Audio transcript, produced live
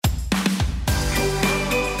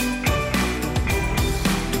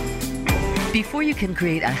Before you can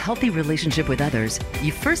create a healthy relationship with others,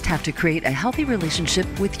 you first have to create a healthy relationship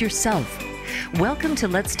with yourself. Welcome to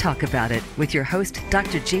Let's Talk About It with your host,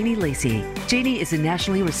 Dr. Janie Lacey. Janie is a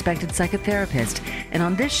nationally respected psychotherapist, and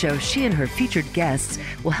on this show, she and her featured guests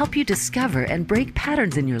will help you discover and break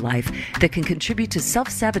patterns in your life that can contribute to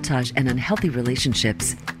self-sabotage and unhealthy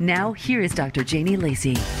relationships. Now, here is Dr. Janie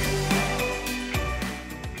Lacey.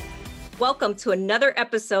 Welcome to another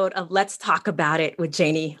episode of Let's Talk About It with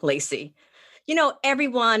Janie Lacey. You know,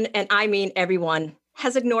 everyone, and I mean everyone,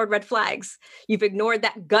 has ignored red flags. You've ignored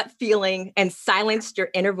that gut feeling and silenced your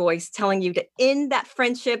inner voice telling you to end that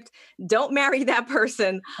friendship, don't marry that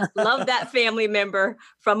person, love that family member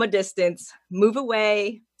from a distance, move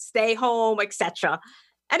away, stay home, etc.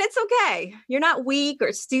 And it's okay. You're not weak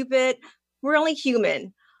or stupid. We're only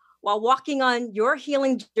human. While walking on your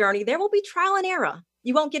healing journey, there will be trial and error.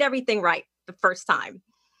 You won't get everything right the first time,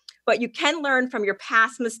 but you can learn from your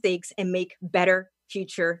past mistakes and make better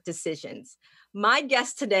future decisions. My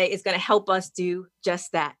guest today is going to help us do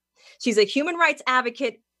just that. She's a human rights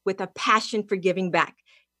advocate with a passion for giving back.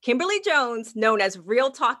 Kimberly Jones, known as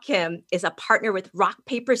Real Talk Kim, is a partner with Rock,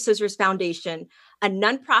 Paper, Scissors Foundation, a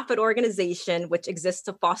nonprofit organization which exists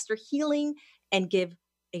to foster healing and give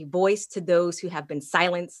a voice to those who have been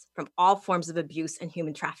silenced from all forms of abuse and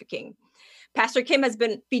human trafficking. Pastor Kim has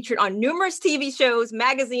been featured on numerous TV shows,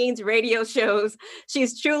 magazines, radio shows. She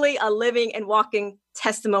is truly a living and walking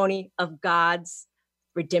testimony of God's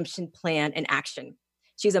redemption plan in action.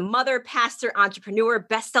 She's a mother, pastor, entrepreneur,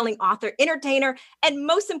 best-selling author, entertainer, and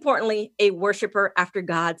most importantly, a worshiper after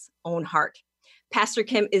God's own heart. Pastor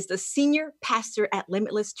Kim is the senior pastor at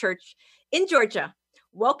Limitless Church in Georgia.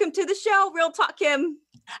 Welcome to the show, Real Talk Kim.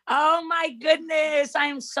 Oh my goodness. I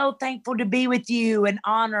am so thankful to be with you and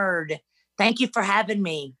honored. Thank you for having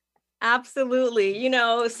me. Absolutely. You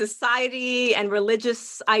know, society and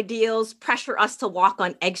religious ideals pressure us to walk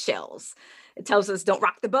on eggshells. It tells us don't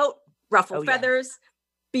rock the boat, ruffle feathers,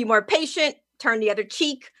 be more patient, turn the other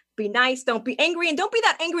cheek, be nice, don't be angry, and don't be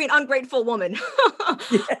that angry and ungrateful woman.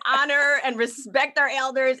 Honor and respect our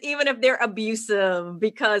elders, even if they're abusive,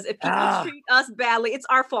 because if people treat us badly, it's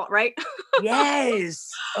our fault, right?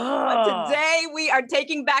 Yes. But today we are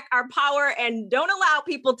taking back our power and don't allow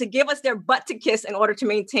people to give us their butt to kiss in order to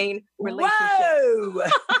maintain relationships. Whoa!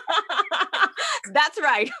 That's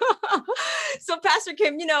right. So Pastor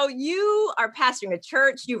Kim, you know, you are pastoring a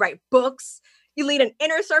church, you write books, you lead an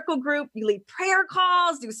inner circle group, you lead prayer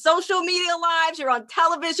calls, do social media lives, you're on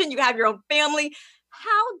television, you have your own family.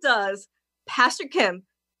 How does Pastor Kim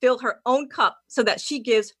fill her own cup so that she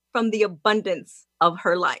gives from the abundance of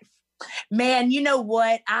her life? Man, you know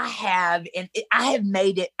what I have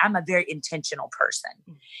made it. I'm a very intentional person.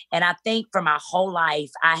 And I think for my whole life,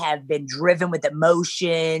 I have been driven with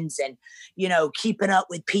emotions and, you know, keeping up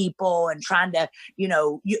with people and trying to, you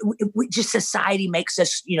know, just society makes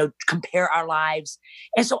us, you know, compare our lives.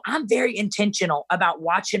 And so I'm very intentional about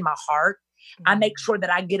watching my heart. I make sure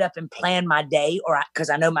that I get up and plan my day, because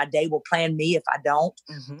I know my day will plan me if I don't.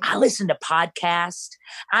 I listen to podcasts.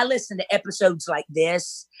 I listen to episodes like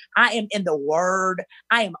this. I am in the Word.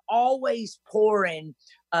 I am always pouring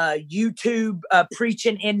YouTube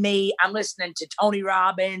preaching in me. I'm listening to Tony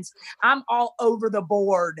Robbins. I'm all over the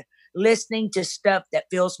board listening to stuff that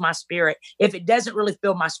fills my spirit. If it doesn't really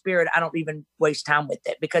fill my spirit, I don't even waste time with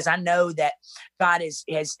it, because I know that God has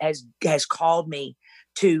called me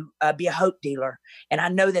to be a hope dealer. And I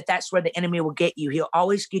know that that's where the enemy will get you. He'll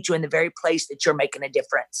always get you in the very place that you're making a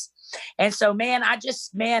difference. And so, man, I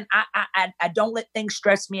don't let things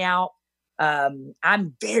stress me out.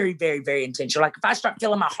 I'm very, very, very intentional. Like if I start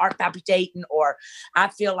feeling my heart palpitating or I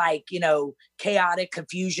feel like, you know, chaotic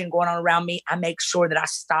confusion going on around me, I make sure that I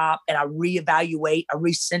stop and I reevaluate, I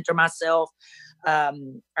recenter myself. I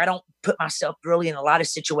don't put myself really in a lot of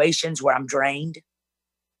situations where I'm drained.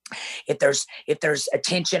 If there's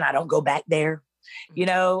attention, I don't go back there. You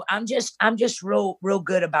know, I'm just real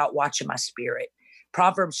good about watching my spirit.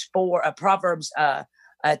 Proverbs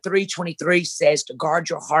 3:23 says to guard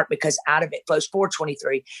your heart because out of it flows.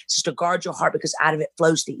 4:23 says to guard your heart because out of it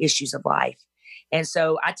flows the issues of life. And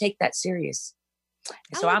so I take that serious.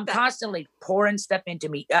 So I'm constantly pouring stuff into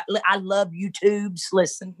me. I love YouTubes.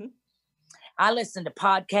 Listen, I listen to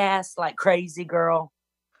podcasts like crazy, girl.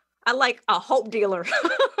 I like a hope dealer.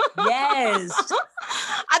 Yes.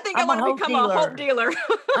 I think I want to become a hope dealer.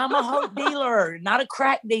 I'm a hope dealer, not a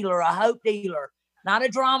crack dealer, a hope dealer, not a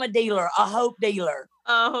drama dealer, a hope dealer.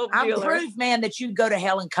 I'm proof, man, that you go to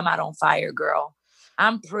hell and come out on fire, girl.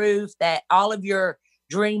 I'm proof that all of your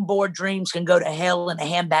dream board dreams can go to hell in a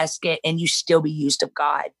handbasket and you still be used of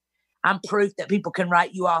God. I'm proof that people can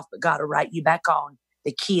write you off, but God will write you back on.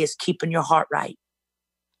 The key is keeping your heart right.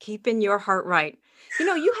 Keeping your heart right.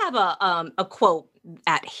 You have a quote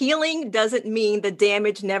that healing doesn't mean the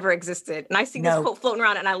damage never existed. And I see this quote floating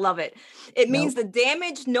around and I love it. It means the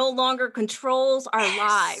damage no longer controls our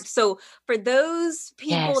lives. So for those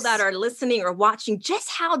people that are listening or watching,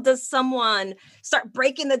 just how does someone start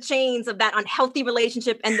breaking the chains of that unhealthy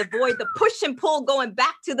relationship and avoid the push and pull going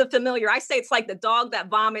back to the familiar? I say it's like the dog that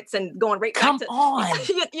vomits and going right back to... Come on.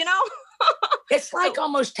 It's like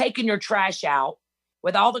almost taking your trash out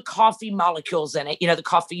with all the coffee molecules in it, the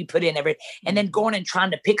coffee you put in every, and then going and trying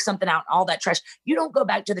to pick something out and all that trash. You don't go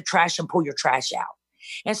back to the trash and pull your trash out.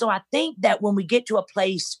 And so I think that when we get to a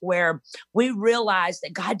place where we realize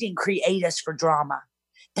that God didn't create us for drama,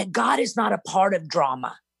 that God is not a part of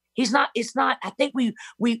drama. It's not, I think we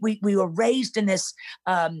were raised in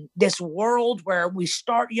this world where we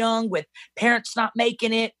start young with parents not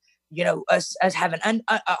making it, us having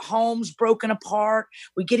homes broken apart.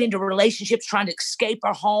 We get into relationships trying to escape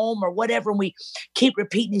our home or whatever. And we keep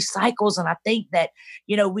repeating these cycles. And I think that,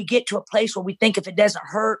 we get to a place where we think if it doesn't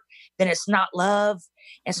hurt, then it's not love.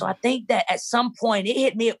 And so I think that at some point, it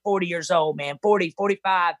hit me at 40 years old, man, 40,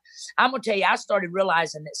 45. I'm going to tell you, I started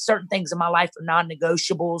realizing that certain things in my life are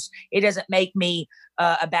non-negotiables. It doesn't make me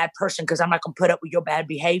a bad person because I'm not going to put up with your bad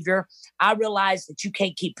behavior. I realized that you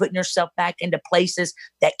can't keep putting yourself back into places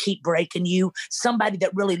that keep breaking you. Somebody that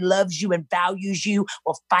really loves you and values you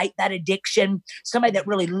will fight that addiction. Somebody that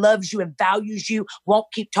really loves you and values you won't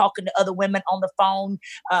keep talking to other women on the phone.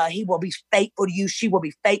 He will be faithful to you. She will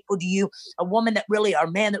be faithful to you. A woman that really, or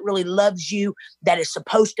a man that really loves you, that is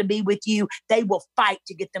supposed to be with you, they will fight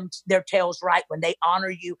to get their tails right when they honor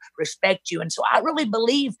you, respect you. And so I really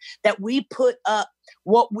believe that we put up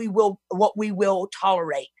what we will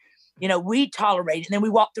tolerate. We tolerate it, and then we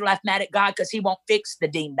walk through life mad at God because he won't fix the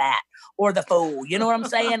dingbat or the fool. You know what I'm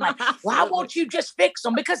saying? Like, why won't you just fix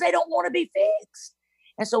them? Because they don't want to be fixed.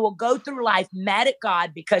 And so we'll go through life mad at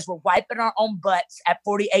God because we're wiping our own butts at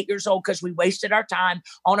 48 years old because we wasted our time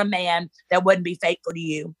on a man that wouldn't be faithful to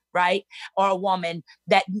you, right? Or a woman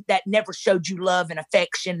that never showed you love and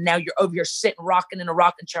affection. Now you're over here sitting, rocking in a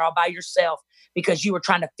rocking chair all by yourself because you were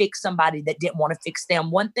trying to fix somebody that didn't want to fix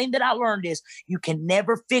them. One thing that I learned is you can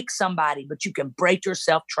never fix somebody, but you can break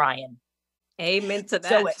yourself trying. Amen to that.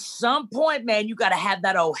 So at some point, man, you got to have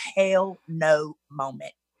that oh hell no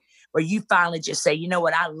moment where you finally just say, you know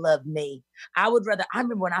what, I love me. I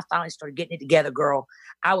remember when I finally started getting it together, girl,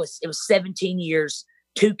 it was 17 years,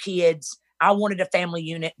 2 kids. I wanted a family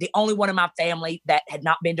unit. The only one in my family that had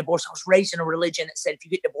not been divorced. I was raised in a religion that said, if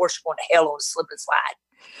you get divorced, you're going to hell on a slip and slide.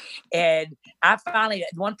 And I finally, at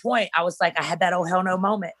one point, I was like, I had that oh hell no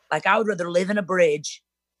moment. Like I would rather live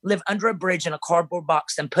under a bridge in a cardboard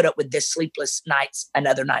box than put up with this sleepless nights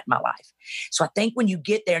another night in my life. So I think when you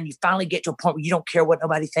get there and you finally get to a point where you don't care what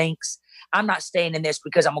nobody thinks, I'm not staying in this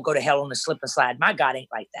because I'm going to go to hell on a slip and slide. My God ain't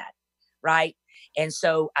like that. Right. And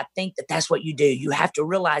so I think that that's what you do. You have to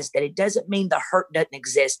realize that it doesn't mean the hurt doesn't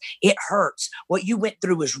exist. It hurts. What you went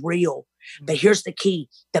through is real. But here's the key.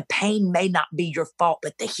 The pain may not be your fault,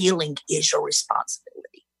 but the healing is your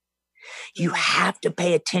responsibility. You have to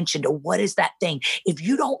pay attention to what is that thing. If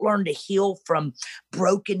you don't learn to heal from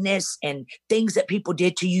brokenness and things that people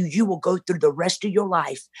did to you, you will go through the rest of your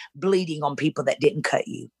life bleeding on people that didn't cut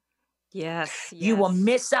you. Yes. You will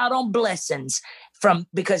miss out on blessings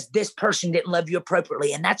because this person didn't love you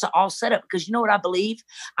appropriately. And that's all set up because you know what I believe?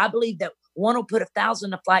 I believe that one will put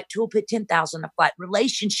 1,000 to flight, 2 will put 10,000 to flight.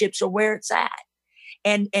 Relationships are where it's at.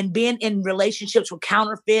 And being in relationships with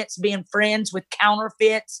counterfeits, being friends with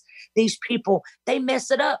counterfeits, these people, they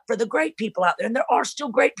mess it up for the great people out there. And there are still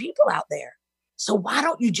great people out there. So why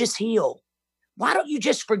don't you just heal? Why don't you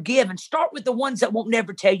just forgive and start with the ones that won't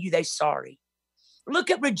never tell you they're sorry?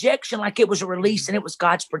 Look at rejection like it was a release and it was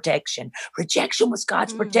God's protection. Rejection was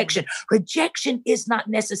God's protection. Rejection is not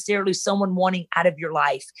necessarily someone wanting out of your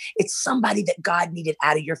life. It's somebody that God needed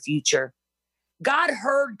out of your future. God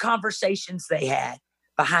heard conversations they had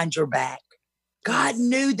behind your back. God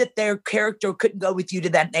knew that their character couldn't go with you to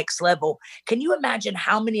that next level. Can you imagine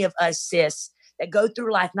how many of us, sis, that go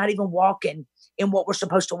through life not even walking in what we're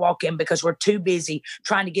supposed to walk in because we're too busy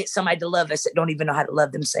trying to get somebody to love us that don't even know how to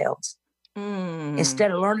love themselves? Instead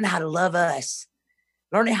of learning how to love us,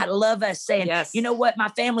 saying, you know what? My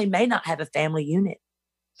family may not have a family unit,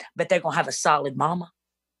 but they're going to have a solid mama.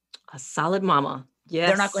 A solid mama. Yes.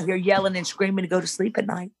 They're not going to hear yelling and screaming to go to sleep at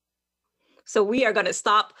night. So we are going to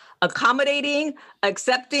stop accommodating,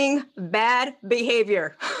 accepting bad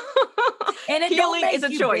behavior. And it Healing don't make is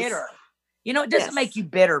a you choice. bitter. It doesn't make you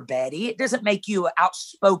bitter, Betty. It doesn't make you an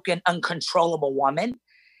outspoken, uncontrollable woman.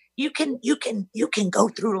 you can go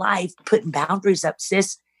through life putting boundaries up,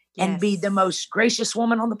 sis, and be the most gracious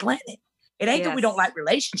woman on the planet. It ain't that we don't like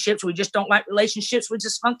relationships. We just don't like relationships with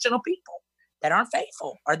dysfunctional people that aren't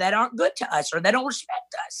faithful or that aren't good to us or that don't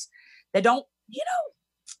respect us. That don't,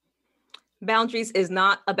 Boundaries is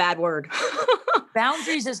not a bad word.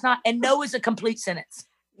 Boundaries is not, and no is a complete sentence.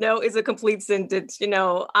 No is a complete sentence.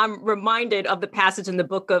 I'm reminded of the passage in the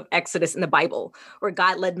book of Exodus in the Bible, where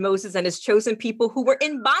God led Moses and his chosen people who were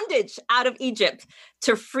in bondage out of Egypt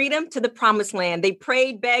to freedom to the promised land. They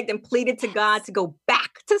prayed, begged, and pleaded to God to go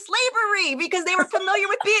back to slavery because they were familiar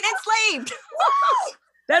with being enslaved.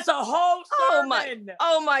 That's a whole sermon.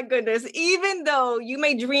 Oh my goodness. Even though you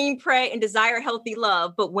may dream, pray, and desire healthy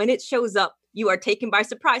love, but when it shows up, you are taken by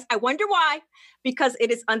surprise. I wonder why, because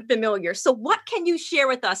it is unfamiliar. So what can you share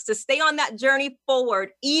with us to stay on that journey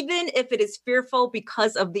forward, even if it is fearful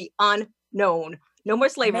because of the unknown? No more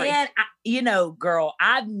slavery. Man, girl,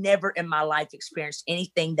 I've never in my life experienced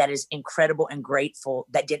anything that is incredible and grateful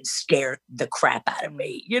that didn't scare the crap out of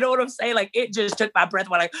me. You know what I'm saying? Like, it just took my breath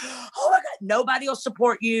away. Like, oh my God, nobody will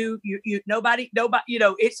support you. Nobody,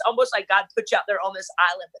 it's almost like God put you out there on this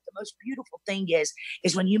island. But the most beautiful thing is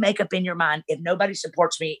when you make up in your mind, if nobody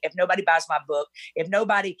supports me, if nobody buys my book, and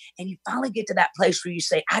you finally get to that place where you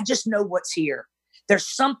say, I just know what's here. There's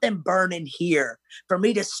something burning here for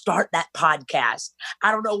me to start that podcast.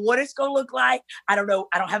 I don't know what it's going to look like. I don't know.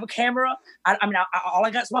 I don't have a camera. All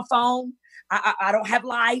I got is my phone. I don't have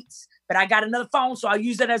lights, but I got another phone, so I'll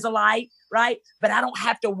use it as a light, right? But I don't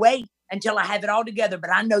have to wait until I have it all together.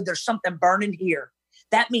 But I know there's something burning here.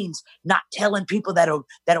 That means not telling people that'll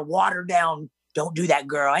water down. Don't do that,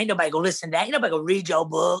 girl. Ain't nobody going to listen to that. Ain't nobody going to read your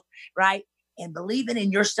book, right? And believing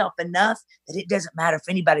in yourself enough that it doesn't matter if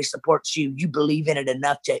anybody supports you. You believe in it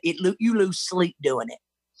enough you lose sleep doing it.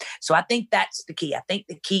 So I think that's the key. I think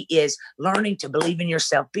the key is learning to believe in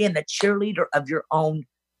yourself, being the cheerleader of your own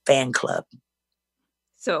fan club.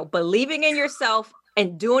 So believing in yourself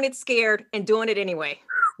and doing it scared and doing it anyway.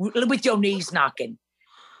 With your knees knocking.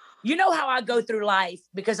 You know how I go through life?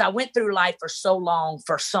 Because I went through life for so long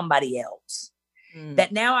for somebody else.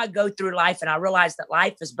 That now I go through life and I realize that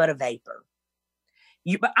life is but a vapor.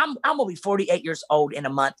 But I'm going to be 48 years old in a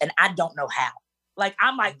month, and I don't know how. Like,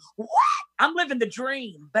 I'm like, what? I'm living the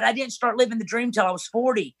dream, but I didn't start living the dream till I was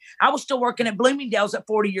 40. I was still working at Bloomingdale's at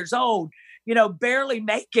 40 years old, barely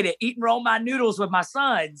making it, eating roll my noodles with my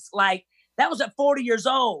sons. Like, that was at 40 years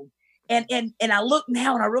old. And I look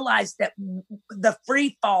now and I realize that the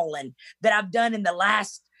free falling that I've done in the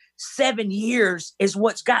last 7 years is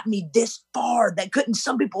what's got me this far.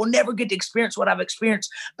 Some people will never get to experience what I've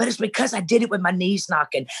experienced, but it's because I did it with my knees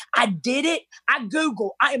knocking. I did it. I am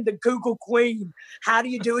the Google queen. How do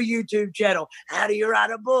you do a YouTube channel? How do you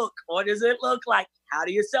write a book? What does it look like? How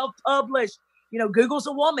do you self-publish? Google's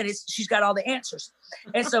a woman. She's got all the answers.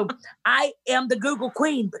 And so I am the Google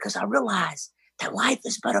queen because I realized that life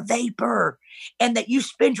is but a vapor and that you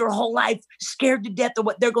spend your whole life scared to death of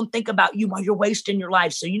what they're going to think about you while you're wasting your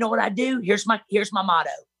life. So you know what I do? Here's my motto.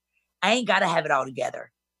 I ain't got to have it all together.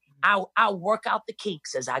 I'll work out the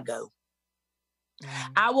kinks as I go.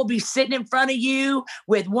 I will be sitting in front of you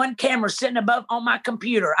with one camera sitting above on my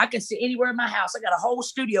computer. I can sit anywhere in my house. I got a whole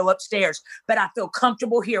studio upstairs, but I feel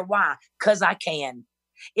comfortable here. Why? Because I can.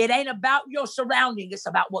 It ain't about your surrounding. It's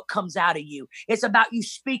about what comes out of you. It's about you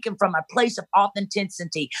speaking from a place of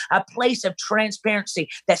authenticity, a place of transparency,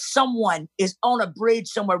 that someone is on a bridge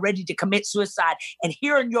somewhere ready to commit suicide, and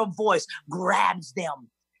hearing your voice grabs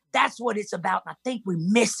them. That's what it's about. And I think we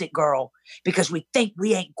miss it, girl, because we think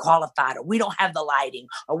we ain't qualified, or we don't have the lighting,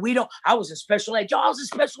 or I was in special ed. I was in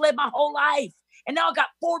special ed my whole life. And now I got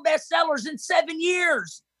 4 bestsellers in 7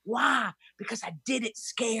 years. Why? Because I did it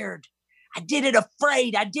scared. I did it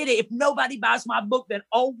afraid. I did it. If nobody buys my book, then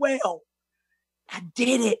oh well. I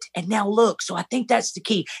did it. And now look. So I think that's the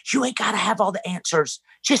key. You ain't got to have all the answers.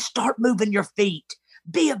 Just start moving your feet.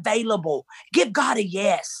 Be available. Give God a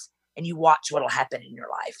yes. And you watch what'll happen in your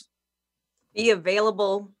life. Be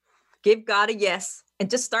available. Give God a yes. And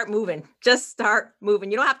just start moving. Just start moving.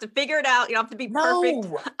 You don't have to figure it out. You don't have to be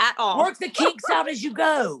perfect at all. Work the kinks out as you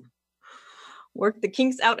go. Work the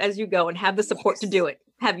kinks out as you go and have the support to do it.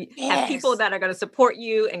 Have people that are going to support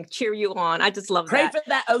you and cheer you on. I just love Pray that. Pray for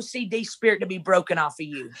that OCD spirit to be broken off of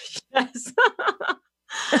you. Yes.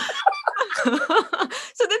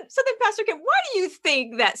 So then, Pastor Kim, why do you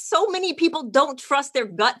think that so many people don't trust their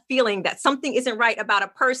gut feeling that something isn't right about a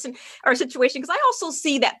person or a situation? Because I also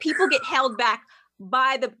see that people get held back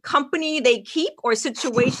by the company they keep or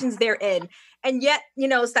situations they're in. And yet,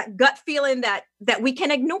 it's that gut feeling that we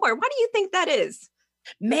can ignore. Why do you think that is?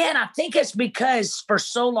 Man, I think it's because for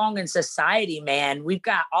so long in society, man, we've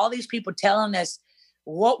got all these people telling us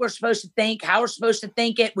what we're supposed to think, how we're supposed to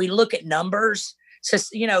think it. We look at numbers. So,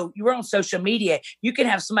 you're on social media. You can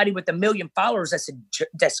have somebody with 1 million followers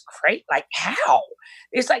that's great. Like, how?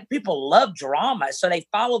 It's like people love drama, so they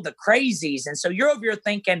follow the crazies. And so you're over here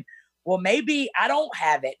thinking, well, maybe I don't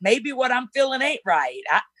have it. Maybe what I'm feeling ain't right.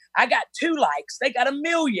 I got 2 likes. They got 1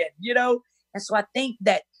 million, And so I think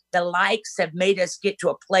that the likes have made us get to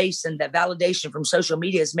a place, and the validation from social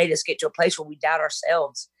media has made us get to a place where we doubt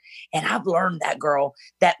ourselves. And I've learned that, girl,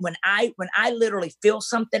 that when I literally feel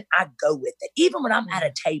something, I go with it. Even when I'm at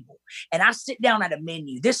a table and I sit down at a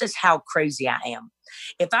menu, this is how crazy I am.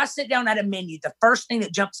 If I sit down at a menu, the first thing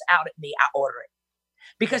that jumps out at me, I order it.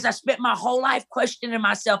 Because I spent my whole life questioning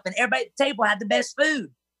myself, and everybody at the table had the best food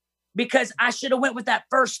because I should have went with that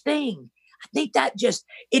first thing. I think that just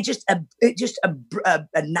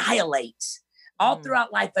annihilates all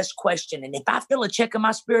throughout life us questioning. If I feel a check in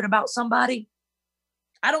my spirit about somebody,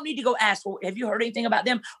 I don't need to go ask, well, have you heard anything about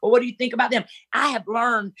them? Or what do you think about them? I have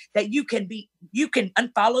learned that you can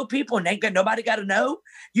unfollow people and nobody got to know.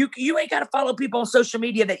 You ain't got to follow people on social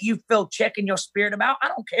media that you feel checking your spirit about. I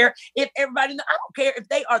don't care if I don't care if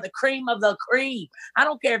they are the cream of the cream. I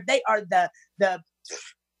don't care if they are the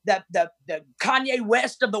Kanye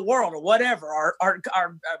West of the world or whatever, or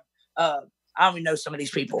I don't even know some of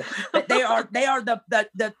these people, but they are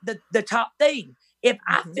the top thing. If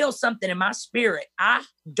I feel something in my spirit, I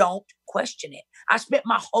don't question it. I spent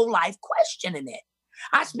my whole life questioning it.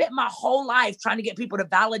 I spent my whole life trying to get people to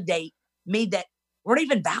validate me that weren't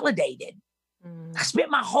even validated. I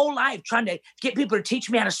spent my whole life trying to get people to teach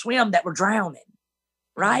me how to swim that were drowning,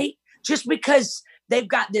 right? Just because they've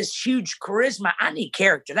got this huge charisma. I need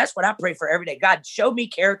character. That's what I pray for every day. God, show me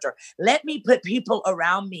character. Let me put people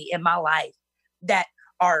around me in my life that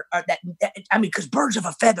are because birds of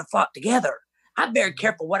a feather flock together. I'm very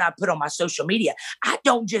careful what I put on my social media. I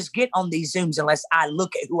don't just get on these Zooms unless I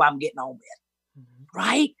look at who I'm getting on with,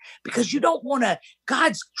 right? Because you don't want to,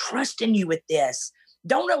 God's trusting you with this.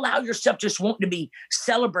 Don't allow yourself just wanting to be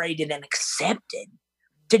celebrated and accepted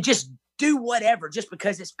to just do whatever just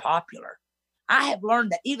because it's popular. I have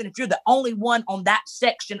learned that even if you're the only one on that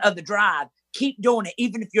section of the drive, keep doing it,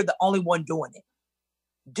 even if you're the only one doing it.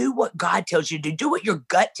 Do what God tells you to do. Do what your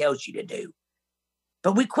gut tells you to do.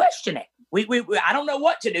 But we question it. I don't know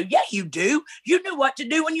what to do. Yeah, you do. You knew what to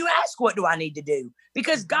do when you ask, what do I need to do?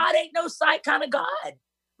 Because God ain't no sight kind of God,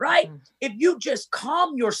 right? If you just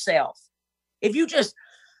calm yourself, if you just,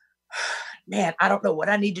 man, I don't know what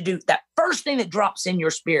I need to do. That first thing that drops in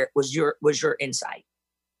your spirit was your insight.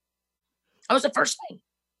 That was the first thing.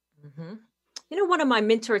 One of my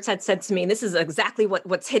mentors had said to me, and this is exactly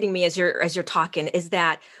what's hitting me as you're talking, is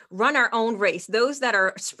that run our own race. Those that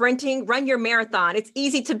are sprinting, run your marathon. It's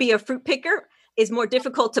easy to be a fruit picker. It's more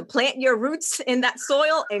difficult to plant your roots in that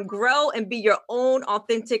soil and grow and be your own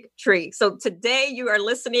authentic tree. So today you are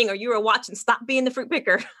listening or you are watching, stop being the fruit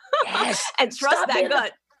picker. Yes. And trust that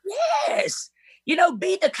gut. Yes.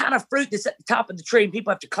 Be the kind of fruit that's at the top of the tree and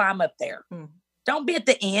people have to climb up there. Don't be at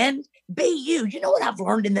the end. Be you. You know what I've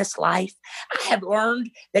learned in this life? I have learned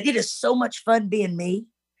that it is so much fun being me.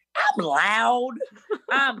 I'm loud.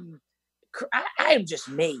 I am just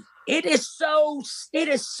me. It is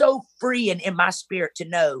so freeing in my spirit to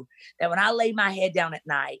know that when I lay my head down at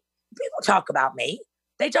night, people talk about me.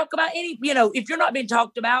 They talk about if you're not being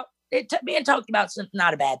talked about, being talked about is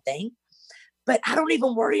not a bad thing. But I don't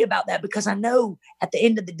even worry about that because I know at the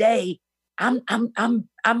end of the day, I'm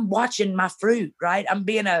watching my fruit, right? I'm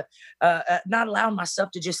being not allowing myself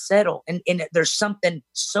to just settle. And there's something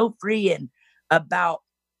so freeing about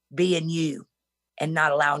being you and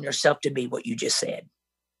not allowing yourself to be what you just said.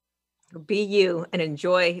 Be you and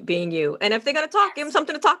enjoy being you. And if they're going to talk, give them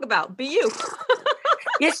something to talk about. Be you.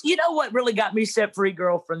 Yes. You know what really got me set free,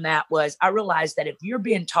 girl, from that was I realized that if you're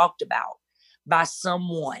being talked about by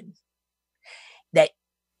someone that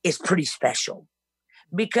is pretty special,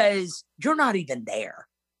 because you're not even there.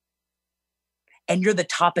 And you're the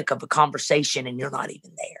topic of a conversation and you're not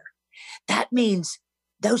even there. That means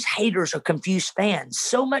those haters are confused fans,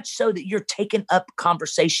 so much so that you're taking up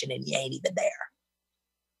conversation and you ain't even there.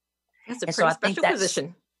 That's a pretty special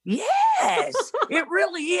position. Yes, it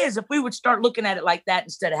really is. If we would start looking at it like that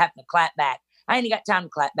instead of having to clap back. I ain't got time to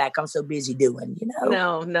clap back. I'm so busy doing,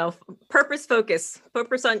 No. Purpose focus.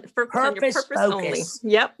 Focus on your purpose only.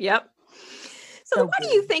 Yep. So why do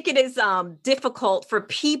you think it is difficult for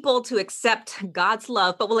people to accept God's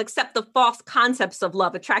love, but will accept the false concepts of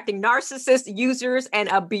love, attracting narcissists, users, and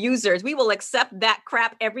abusers? We will accept that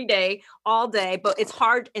crap every day, all day, but it's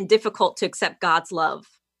hard and difficult to accept God's love.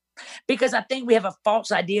 because I think we have a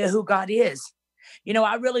false idea who God is. You know,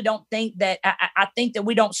 I really don't think that, I think that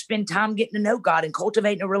we don't spend time getting to know God and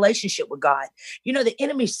cultivating a relationship with God. You know, the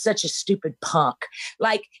enemy's such a stupid punk.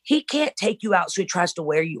 Like, he can't take you out, so he tries to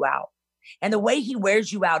wear you out. And the way he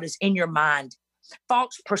wears you out is in your mind.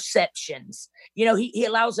 False perceptions. You know, he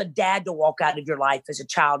allows a dad to walk out of your life as a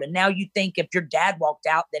child. And now you think if your dad walked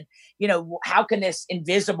out, then, you know, how can this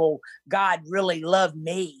invisible God really love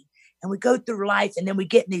me? And we go through life and then we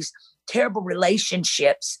get in these terrible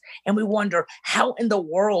relationships and we wonder, how in the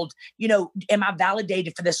world, you know, am I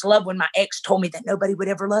validated for this love when my ex told me that nobody would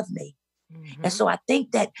ever love me? Mm-hmm. And so I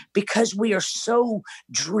think that because we are so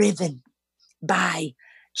driven by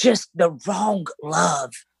just the wrong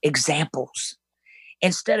love examples,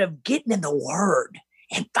 instead of getting in the word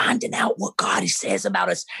and finding out what God says about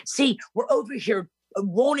us. See, we're over here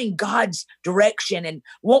wanting God's direction and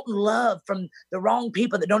wanting love from the wrong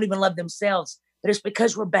people that don't even love themselves. But it's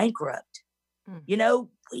because we're bankrupt. You know,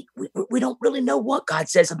 we don't really know what God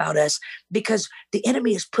says about us because the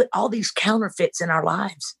enemy has put all these counterfeits in our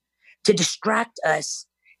lives to distract us.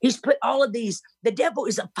 He's put all of these. The devil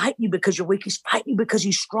isn't fighting you because you're weak. He's fighting you because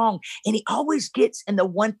he's strong. And he always gets in the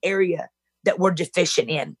one area that we're deficient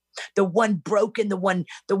in, the one broken, the one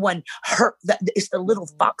hurt. It's the little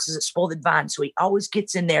foxes that spoil the vine. So he always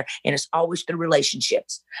gets in there, and it's always through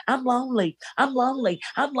relationships. I'm lonely. I'm lonely.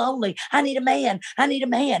 I'm lonely. I need a man. I need a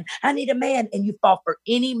man. I need a man. And you fall for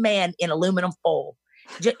any man in aluminum foil.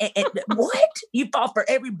 What? You fall for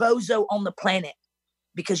every bozo on the planet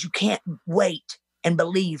because you can't wait and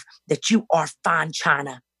believe that you are fine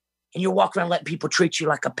china, and you're walking around letting people treat you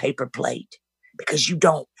like a paper plate. Because you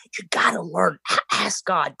don't. You got to learn. I ask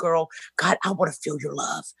God, girl, God, I want to feel your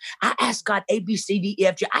love. I ask God, A, B, C, D, E,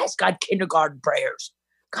 F, G. I ask God kindergarten prayers.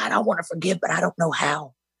 God, I want to forgive, but I don't know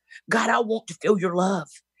how. God, I want to feel your love.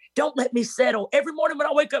 Don't let me settle. Every morning when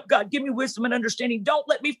I wake up, God, give me wisdom and understanding. Don't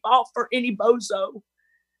let me fall for any bozo.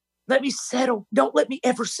 Let me settle. Don't let me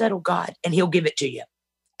ever settle, God, and he'll give it to you.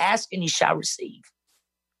 Ask and you shall receive.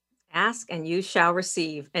 Ask and you shall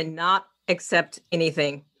receive, and not accept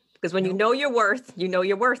anything. Because when you know your worth, you know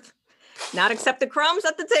your worth. Not accept the crumbs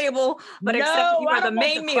at the table, but accept you are the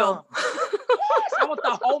main meal. Yes, I want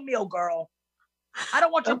the whole meal, girl. I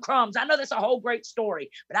don't want your crumbs. I know that's a whole great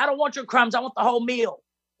story, but I don't want your crumbs. I want the whole meal.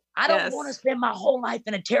 I don't want to spend my whole life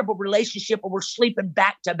in a terrible relationship where we're sleeping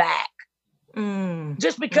back to back.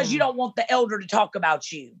 Just because you don't want the elder to talk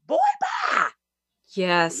about you. Boy, bye.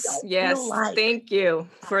 Yes. Thank you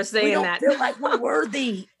for saying that. We don't feel like we're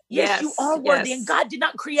worthy. Yes, you are worthy. And God did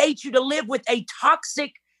not create you to live with a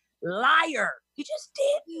toxic liar. He just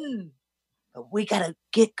didn't. But we got to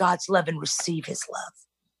get God's love and receive his love.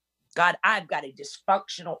 God, I've got a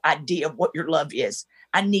dysfunctional idea of what your love is.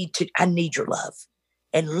 I need your love.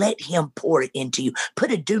 And let him pour it into you.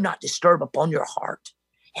 Put a do not disturb upon your heart.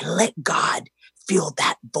 And let God fill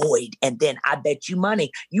that void. And then I bet you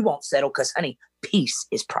money you won't settle because, honey, peace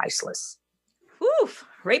is priceless. Whew.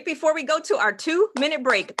 Right before we go to our 2-minute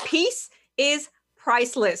break, peace is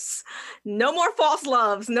priceless. No more false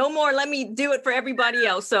loves. No more, let me do it for everybody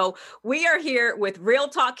else. So we are here with Real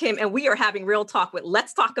Talk Kim, and we are having Real Talk with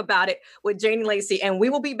Let's Talk About It with Janie Lacey. And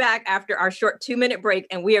we will be back after our short 2-minute break,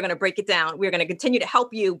 and we are going to break it down. We're going to continue to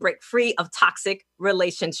help you break free of toxic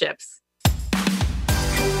relationships.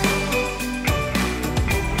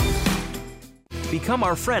 Become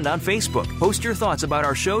our friend on Facebook. Post your thoughts about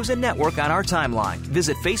our shows and network on our timeline.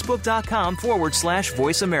 Visit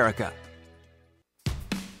Facebook.com/Voice America.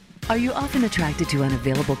 Are you often attracted to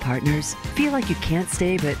unavailable partners? Feel like you can't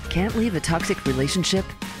stay but can't leave a toxic relationship?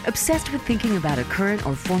 Obsessed with thinking about a current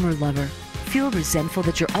or former lover? Feel resentful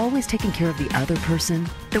that you're always taking care of the other person?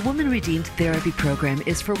 The Woman Redeemed Therapy Program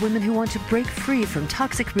is for women who want to break free from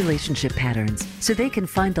toxic relationship patterns so they can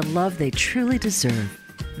find the love they truly deserve.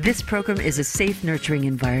 This program is a safe, nurturing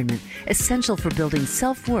environment, essential for building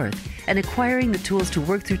self-worth and acquiring the tools to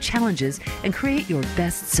work through challenges and create your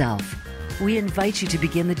best self. We invite you to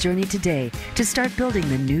begin the journey today to start building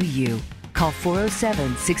the new you. Call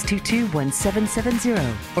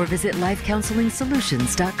 407-622-1770 or visit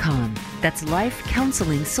lifecounselingsolutions.com. That's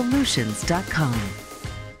lifecounselingsolutions.com.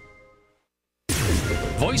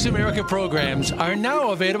 Voice America programs are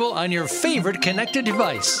now available on your favorite connected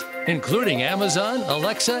device, including Amazon,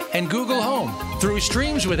 Alexa, and Google Home. Through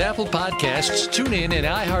streams with Apple Podcasts, TuneIn, and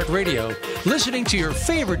iHeartRadio, listening to your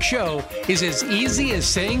favorite show is as easy as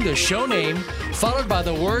saying the show name followed by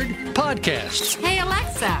the word podcast. Hey,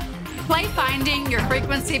 Alexa, play Finding Your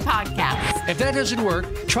Frequency podcast. If that doesn't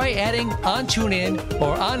work, try adding on TuneIn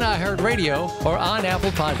or on iHeartRadio or on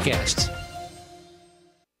Apple Podcasts.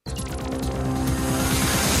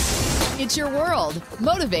 You It's your world.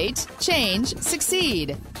 Motivate, change,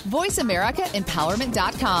 succeed.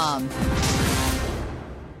 VoiceAmericaEmpowerment.com.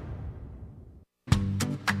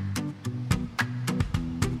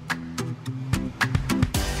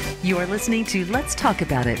 You are listening to Let's Talk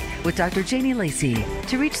About It with Dr. Janie Lacey.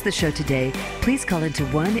 To reach the show today, please call into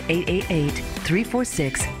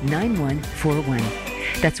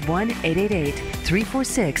 1-888-346-9141. That's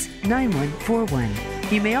 1-888-346-9141.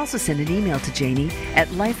 You may also send an email to Janie at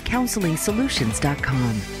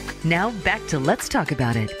lifecounseling.solutions.com. Now back to Let's Talk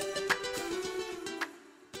About It.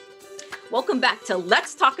 Welcome back to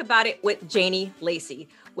Let's Talk About It with Janie Lacey,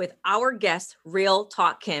 with our guest, Real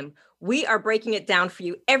Talk Kim. We are breaking it down for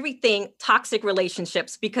you, everything toxic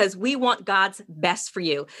relationships, because we want God's best for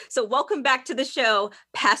you. So welcome back to the show,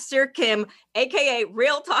 Pastor Kim, AKA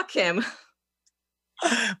Real Talk Kim.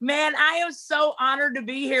 Man, I am so honored to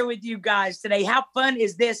be here with you guys today. How fun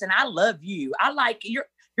is this? And I love you. I like you're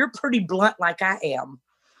pretty blunt like I am.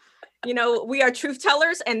 You know, we are truth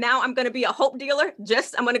tellers, and now I'm going to be a hope dealer.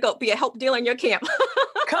 I'm going to go be a hope dealer in your camp.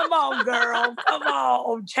 Come on, girl. Come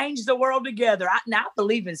on. Change the world together. I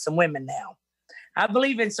believe in some women now. I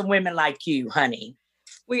believe in some women like you, honey.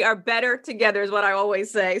 We are better together is what I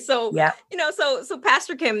always say. So, yeah. So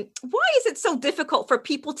Pastor Kim, why is it so difficult for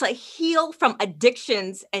people to heal from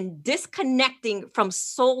addictions and disconnecting from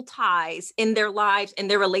soul ties in their lives and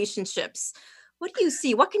their relationships? What do you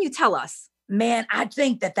see? What can you tell us? Man, I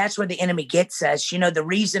think that's where the enemy gets us. You know, the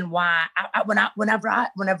reason why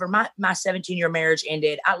whenever my 17-year marriage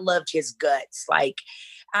ended, I loved his guts. Like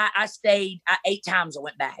I stayed 8 times. I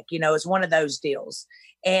went back, you know, it's one of those deals.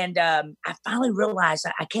 And I finally realized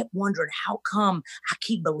I kept wondering, how come I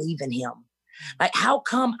keep believing him? Like, how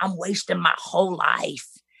come I'm wasting my whole life?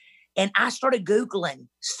 And I started Googling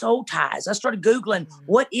soul ties. I started Googling,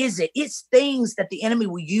 what is it? It's things that the enemy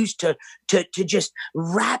will use to just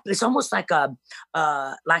wrap. It's almost like one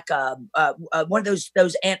of those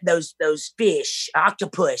fish,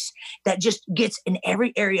 octopus, that just gets in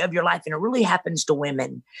every area of your life. And it really happens to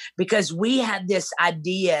women, because we have this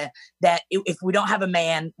idea that if we don't have a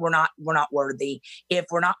man, we're not worthy. If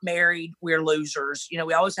we're not married, we're losers. You know,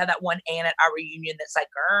 we always have that one aunt at our reunion that's like,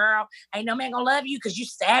 girl, ain't no man gonna love you because you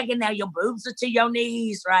sagging now, your boobs are to your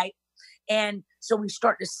knees, right? And so we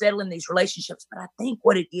start to settle in these relationships. But I think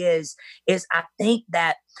what it is I think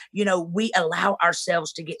that, you know, we allow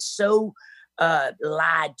ourselves to get so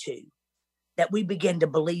lied to that we begin to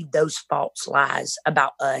believe those false lies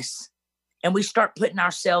about us. And we start putting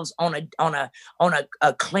ourselves on a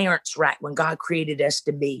clearance rack when God created us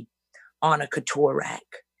to be on a couture rack.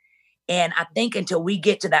 And I think until we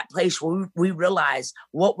get to that place where we realize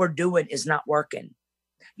what we're doing is not working,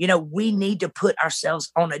 you know, we need to put ourselves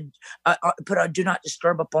on put our do not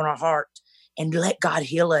disturb upon our heart and let God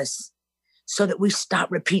heal us so that we stop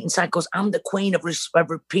repeating cycles. I'm the queen of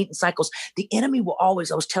repeating cycles. The enemy will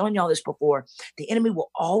always, I was telling y'all this before, the enemy will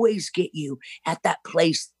always get you at that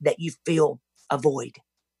place that you feel a void.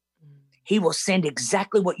 He will send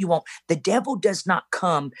exactly what you want. The devil does not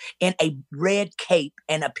come in a red cape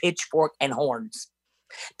and a pitchfork and horns.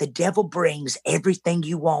 The devil brings everything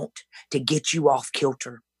you want to get you off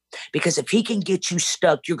kilter. Because if he can get you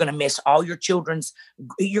stuck, you're going to miss all your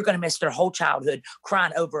you're going to miss their whole childhood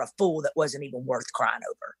crying over a fool that wasn't even worth crying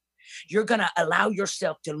over. You're going to allow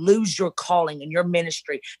yourself to lose your calling and your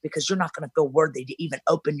ministry because you're not going to feel worthy to even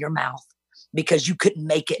open your mouth because you couldn't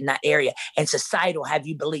make it in that area. And society will have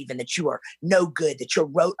you believing that you are no good, that you're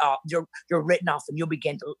written off, and you'll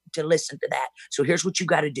begin to listen to that. So here's what you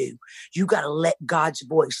got to do. You got to let God's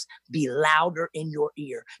voice be louder in your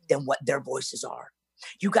ear than what their voices are.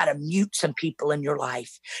 You got to mute some people in your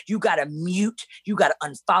life. You got to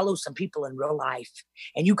unfollow some people in real life.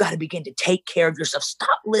 And you got to begin to take care of yourself.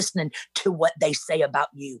 Stop listening to what they say about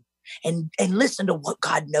you and listen to what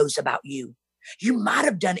God knows about you. You might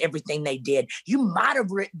have done everything they did. You might have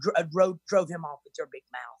drove him off with your big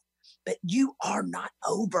mouth. But you are not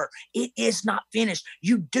over. It is not finished.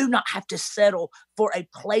 You do not have to settle for a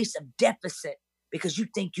place of deficit because you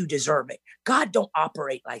think you deserve it. God don't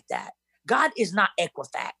operate like that. God is not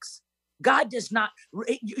Equifax. God does not,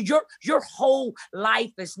 your whole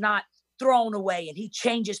life is not thrown away and he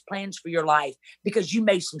changes plans for your life because you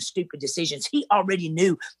made some stupid decisions. He already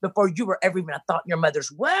knew before you were ever even a thought in your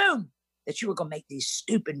mother's womb that you were going to make these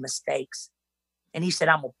stupid mistakes. And he said,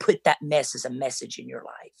 I'm going to put that mess as a message in your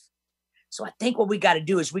life. So I think what we got to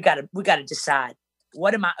do is we got to decide,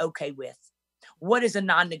 what am I okay with? What is a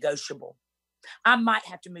non-negotiable? I might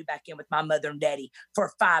have to move back in with my mother and daddy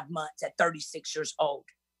for 5 months at 36 years old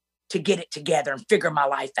to get it together and figure my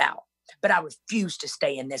life out. But I refuse to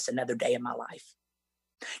stay in this another day in my life.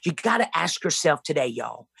 You got to ask yourself today,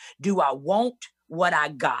 y'all, do I want what I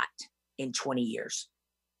got in 20 years?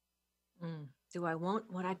 Do I want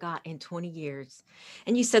what I got in 20 years?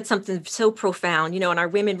 And you said something so profound, in our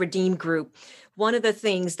Women Redeemed group. One of the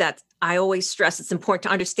things that I always stress, it's important to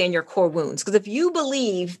understand your core wounds. Because if you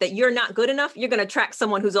believe that you're not good enough, you're going to attract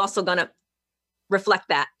someone who's also going to reflect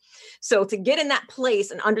that. So to get in that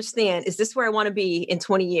place and understand, is this where I want to be in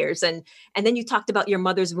 20 years? And then you talked about your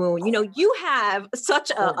mother's wound. You have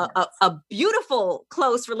such a beautiful,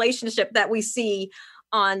 close relationship that we see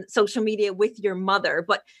on social media with your mother.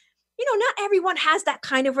 But, not everyone has that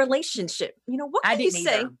kind of relationship. What can you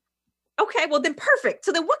say? Either. Okay, well then perfect.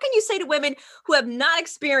 So then what can you say to women who have not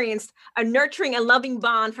experienced a nurturing and loving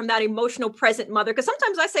bond from that emotional present mother? Because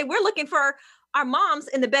sometimes I say we're looking for our moms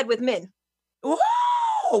in the bed with men.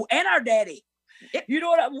 Whoa, and our daddy. Yep. You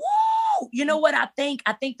know what I think?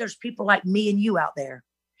 I think there's people like me and you out there.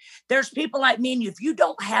 There's people like me and you. If you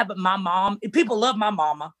don't have my mom, people love my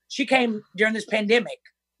mama. She came during this pandemic.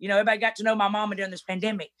 Everybody got to know my mama during this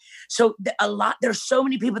pandemic. So there's so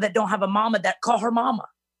many people that don't have a mama that call her mama.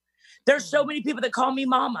 There's so many people that call me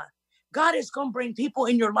mama. God is going to bring people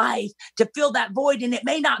in your life to fill that void. And it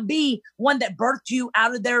may not be one that birthed you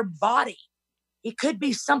out of their body. It could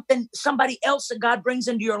be somebody else that God brings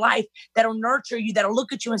into your life that'll nurture you, that'll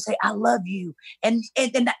look at you and say, I love you. And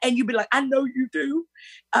you'll be like, I know you do.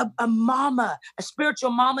 A mama, a spiritual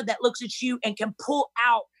mama that looks at you and can pull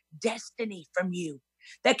out destiny from you,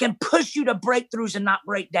 that can push you to breakthroughs and not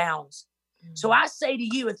breakdowns. So I say to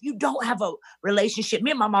you, if you don't have a relationship, me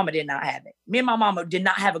and my mama did not have it. Me and my mama did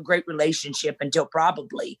not have a great relationship until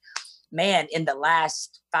probably, in the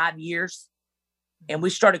last 5 years. And we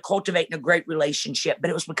started cultivating a great relationship, but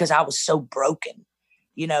it was because I was so broken.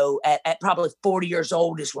 At probably 40 years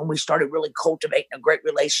old is when we started really cultivating a great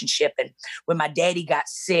relationship. And when my daddy got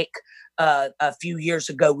sick a few years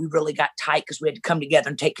ago, we really got tight because we had to come together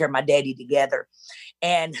and take care of my daddy together.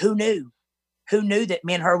 And who knew that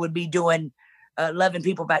me and her would be doing loving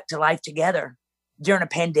people back to life together during a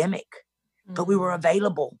pandemic? But we were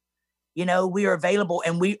available. We are available,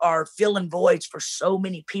 and we are filling voids for so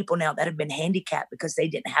many people now that have been handicapped because they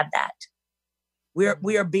didn't have that.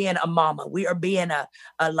 We are being a mama. We are being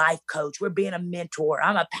a life coach. We're being a mentor.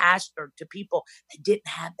 I'm a pastor to people that didn't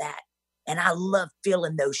have that. And I love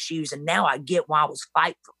filling those shoes. And now I get why I was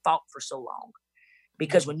fought for so long.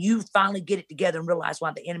 Because when you finally get it together and realize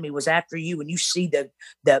why the enemy was after you, and you see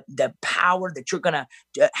the power that you're going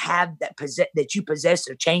to have that you possess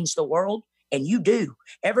to change the world, and you do.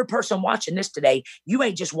 Every person watching this today, you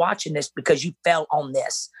ain't just watching this because you fell on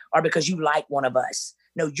this or because you like one of us.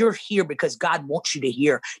 No, you're here because God wants you to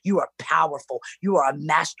hear. You are powerful. You are a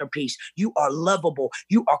masterpiece. You are lovable.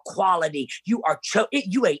 You are quality. You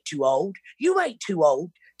ain't too old. You ain't too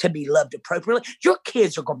old to be loved appropriately. Your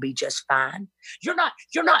kids are going to be just fine. You're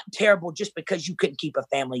not terrible just because you couldn't keep a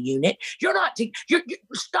family unit.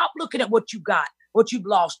 Stop looking at what you got, what you've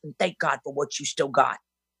lost, and thank God for what you still got.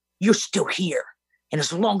 You're still here. And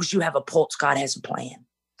as long as you have a pulse, God has a plan.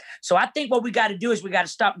 So I think what we got to do is we got to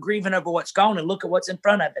stop grieving over what's gone and look at what's in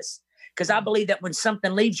front of us. Because I believe that when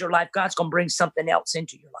something leaves your life, God's going to bring something else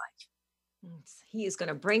into your life. He is going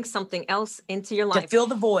to bring something else into your life. To fill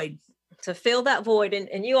the void. To fill that void.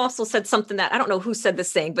 And you also said something that, I don't know who said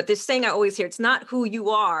this saying, but this saying I always hear, it's not who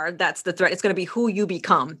you are that's the threat. It's going to be who you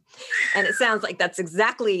become. And it sounds like that's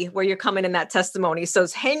exactly where you're coming in that testimony. So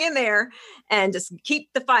hang in there and just keep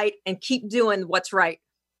the fight and keep doing what's right.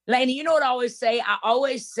 Lainey, you know what I always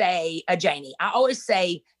say? Janie, I always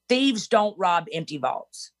say, thieves don't rob empty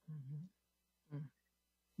vaults. Mm-hmm.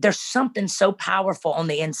 There's something so powerful on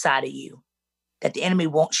the inside of you that the enemy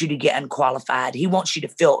wants you to get unqualified. He wants you to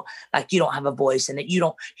feel like you don't have a voice and that you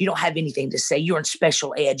don't have anything to say. You're in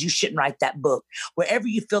special ed. You shouldn't write that book. Wherever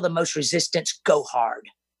you feel the most resistance, go hard.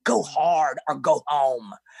 Go hard or go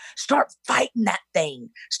home. Start fighting that thing.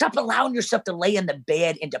 Stop allowing yourself to lay in the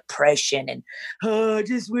bed in depression and, I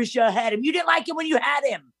just wish I had him. You didn't like it when you had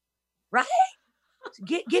him, right?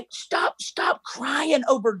 Stop crying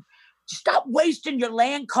over, stop wasting your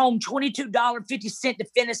Lancome $22.50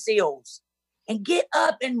 Definicils. And get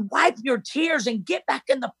up and wipe your tears and get back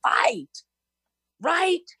in the fight,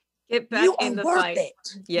 right? Get back in the fight. You are worth it.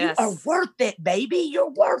 Yes. You are worth it, baby.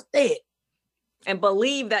 You're worth it. And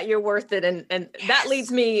believe that you're worth it. And yes. That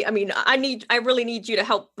leads me, I really need you to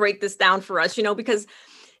help break this down for us, because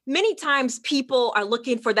many times people are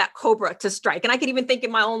looking for that cobra to strike. And I could even think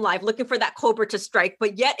in my own life, looking for that cobra to strike,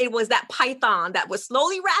 but yet it was that python that was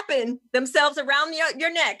slowly wrapping themselves around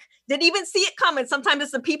your neck. Didn't even see it coming. Sometimes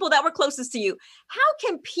it's the people that were closest to you. How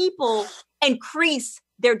can people increase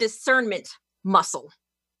their discernment muscle?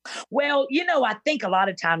 Well, I think a lot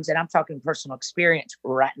of times, and I'm talking personal experience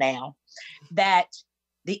right now, that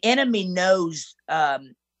the enemy knows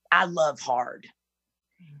I love hard.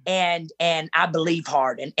 And I believe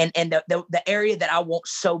hard. And the area that I want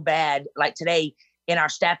so bad, like today in our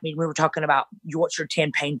staff meeting, we were talking about what's your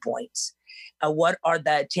 10 pain points. What are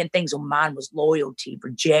the 10 things of mine was loyalty,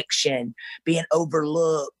 rejection, being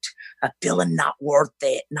overlooked, feeling not worth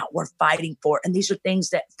it, not worth fighting for. And these are things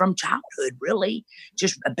that from childhood, really,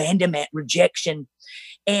 just abandonment, rejection.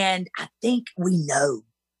 And I think we know,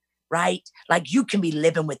 right? Like you can be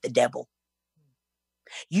living with the devil.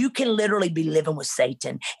 You can literally be living with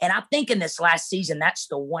Satan. And I think in this last season, that's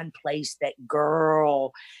the one place that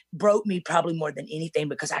girl broke me probably more than anything,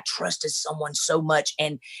 because I trusted someone so much.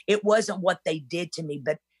 And it wasn't what they did to me,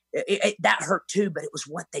 but that hurt too. But it was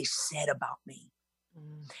what they said about me.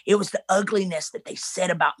 It was the ugliness that they said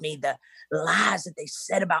about me, the lies that they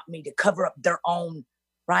said about me to cover up their own,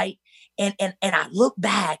 right? And I look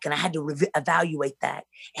back and I had to evaluate that.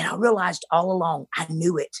 And I realized all along, I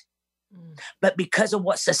knew it. But because of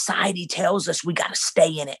what society tells us, we got to stay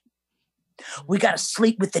in it. We got to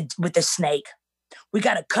sleep with the snake. We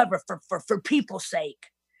got to cover for people's sake,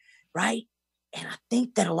 right? And I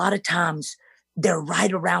think that a lot of times they're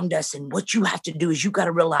right around us. And what you have to do is you got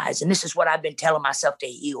to realize, and this is what I've been telling myself to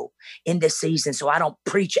heal in this season. So I don't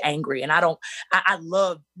preach angry, and I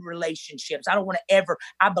love relationships. I don't want to ever,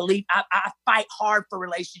 I fight hard for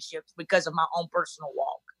relationships because of my own personal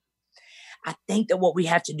walk. I think that what we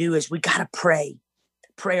have to do is we got to pray.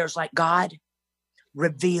 Prayers like, God,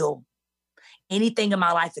 reveal anything in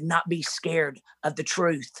my life and not be scared of the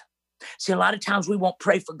truth. See, a lot of times we won't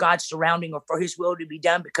pray for God's surrounding or for his will to be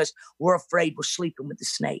done because we're afraid we're sleeping with the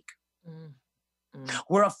snake.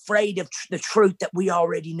 We're afraid of the truth that we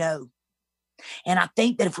already know. And I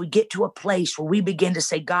think that if we get to a place where we begin to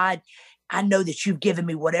say, God, I know that you've given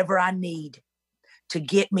me whatever I need to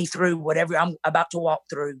get me through whatever I'm about to walk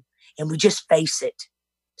through. And we just face it.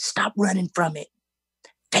 Stop running from it.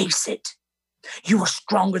 Face it. You are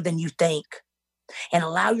stronger than you think. And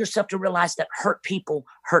allow yourself to realize that hurt people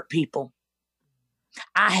hurt people.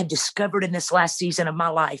 I have discovered in this last season of my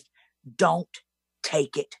life, don't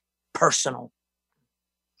take it personal.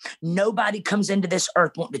 Nobody comes into this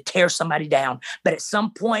earth wanting to tear somebody down. But at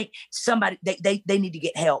some point, somebody they need to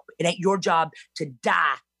get help. It ain't your job to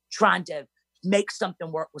die trying to make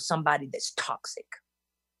something work with somebody that's toxic.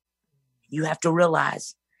 You have to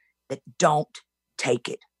realize that don't take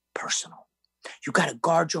it personal. You got to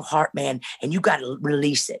guard your heart, man, and you got to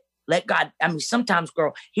release it. Let God, sometimes,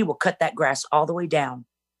 girl, he will cut that grass all the way down.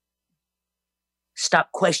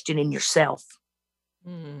 Stop questioning yourself.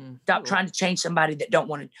 Stop trying to change somebody that don't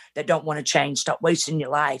want to change. Stop wasting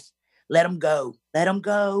your life. Let them go. Let them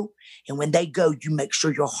go. And when they go, you make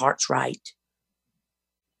sure your heart's right.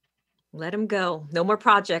 Let them go. No more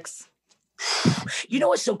projects. You know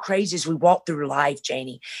what's so crazy is we walk through life,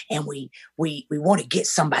 Janie, and we want to get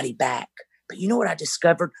somebody back. But you know what I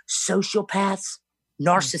discovered? Sociopaths,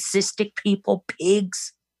 narcissistic people,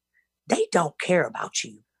 pigs, they don't care about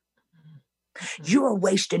you. You are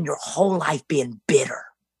wasting your whole life being bitter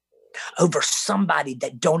over somebody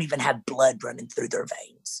that don't even have blood running through their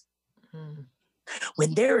veins.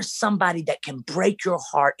 When there is somebody that can break your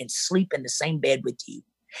heart and sleep in the same bed with you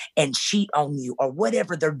and cheat on you or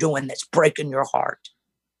whatever they're doing that's breaking your heart,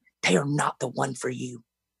 they are not the one for you.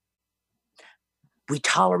 We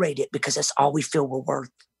tolerate it because that's all we feel we're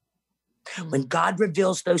worth. When God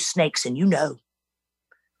reveals those snakes and let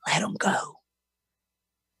them go.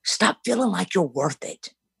 Stop feeling like you're worth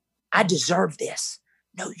it. I deserve this.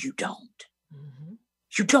 No, you don't.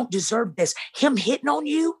 You don't deserve this. Him hitting on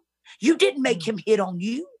you, you didn't make him hit on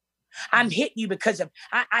you. I'm hitting you because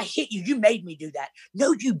I hit you. You made me do that.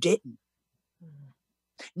 No, you didn't.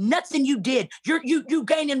 Nothing you did. You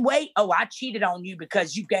gaining weight. Oh, I cheated on you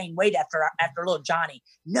because you gained weight after little Johnny.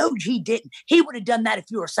 No, he didn't. He would have done that if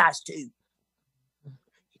you were size 2. You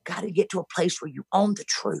got to get to a place where you own the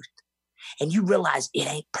truth and you realize it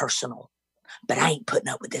ain't personal, but I ain't putting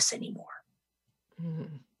up with this anymore.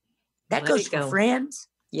 That goes for friends.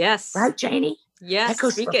 Yes. Right, Janie? Yes. That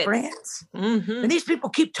goes for friends. When these people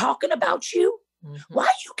keep talking about you, why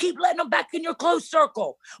you keep letting them back in your close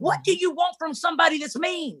circle? What do you want from somebody that's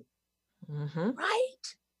mean? Right?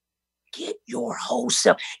 Get your whole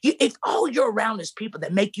self. If all you're around is people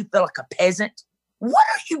that make you feel like a peasant, what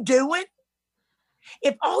are you doing?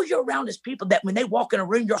 If all you're around is people that when they walk in a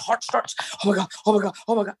room, your heart starts, oh my God, oh my God,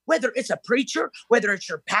 oh my God. Whether it's a preacher, whether it's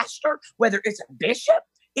your pastor, whether it's a bishop,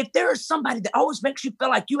 if there is somebody that always makes you feel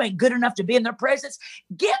like you ain't good enough to be in their presence,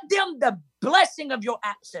 give them the blessing of your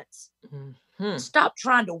absence. Stop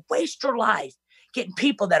trying to waste your life getting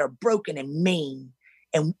people that are broken and mean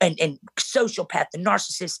and sociopath and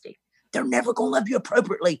narcissistic. They're never going to love you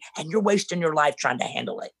appropriately, and you're wasting your life trying to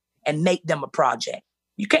handle it and make them a project.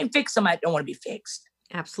 You can't fix somebody that don't want to be fixed.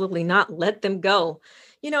 Absolutely not. Let them go.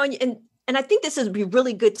 You know, and I think this would be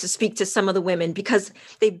really good to speak to some of the women because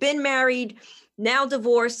they've been married, now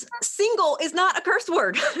divorced. Single is not a curse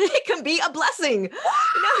word. It can be a blessing.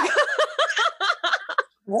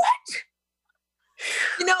 What?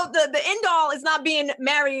 You know, the end all is not being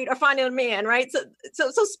married or finding a man, right?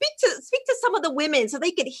 So speak to some of the women so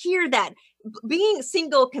they could hear that being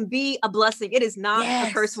single can be a blessing. It is not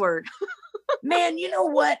a curse word. Man, you know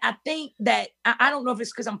what? I think that, I don't know if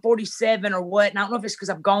it's because I'm 47 or what, and I don't know if it's because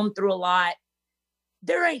I've gone through a lot.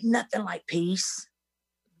 There ain't nothing like peace.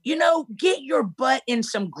 You know, get your butt in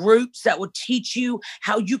some groups that will teach you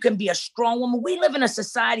how you can be a strong woman. We live in a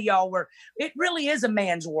society, y'all, where it really is a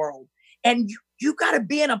man's world. And you got to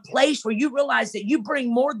be in a place where you realize that you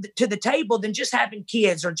bring more to the table than just having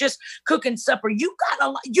kids or just cooking supper. You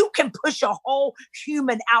can push a whole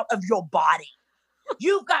human out of your body.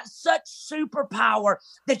 You've got such superpower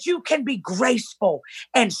that you can be graceful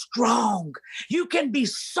and strong. You can be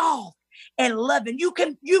soft and loving.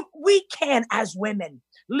 We can as women,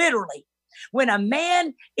 literally, when a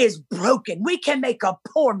man is broken, we can make a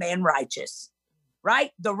poor man righteous,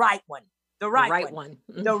 right? The right one. The right one.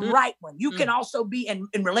 Mm-hmm. The right one. You can also be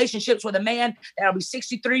in relationships with a man that'll be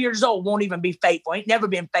 63 years old, won't even be faithful, ain't never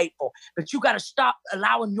been faithful. But you got to stop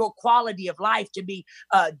allowing your quality of life to be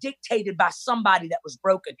dictated by somebody that was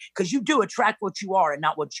broken, because you do attract what you are and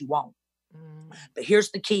not what you want. But here's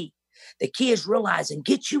the key. The key is realizing,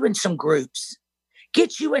 get you in some groups.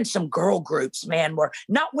 Get you in some girl groups, man. We're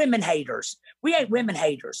not women haters. We ain't women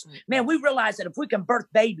haters. Man, we realize that if we can birth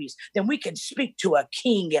babies, then we can speak to a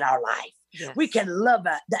king in our life. Yes. We can love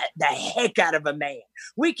the heck out of a man.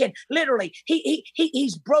 We can literally,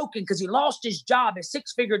 he's broken because he lost his job, his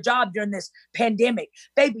 6-figure job during this pandemic.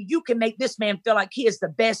 Baby, you can make this man feel like he is the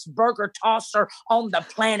best burger tosser on the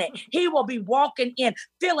planet. He will be walking in,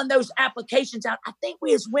 filling those applications out. I think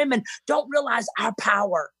we as women don't realize our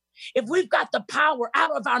power. If we've got the power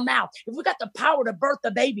out of our mouth, if we got the power to birth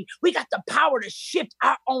a baby, we got the power to shift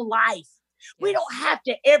our own life. We don't have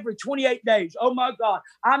to every 28 days. Oh my God,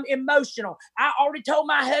 I'm emotional. I already told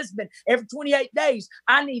my husband every 28 days,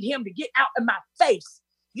 I need him to get out of my face.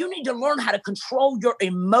 You need to learn how to control your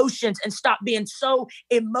emotions and stop being so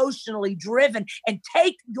emotionally driven and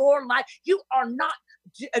take your life. You are not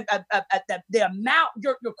the amount,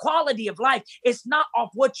 your quality of life. It's not off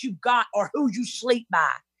what you got or who you sleep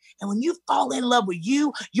by. And when you fall in love with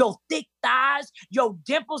you, your thick thighs, your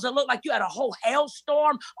dimples that look like you had a whole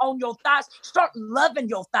hailstorm on your thighs, start loving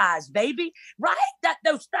your thighs, baby. Right?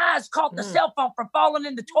 Those thighs caught the cell phone from falling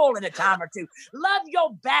in the toilet a time or two. Love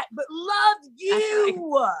your back, but love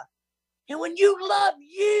you. And when you love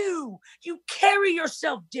you, you carry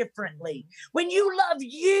yourself differently. When you love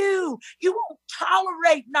you, you won't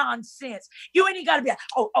tolerate nonsense. You ain't got to be like,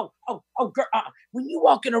 girl. When you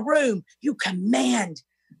walk in a room, you command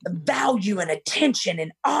value and attention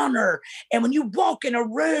and honor. And when you walk in a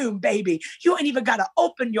room, baby, you ain't even got to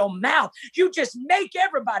open your mouth. You just make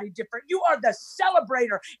everybody different. You are the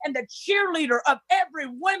celebrator and the cheerleader of every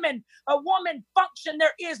woman function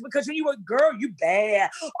there is, because when you a girl, you bad.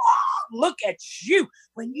 Oh, look at you.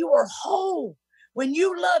 When you are whole, when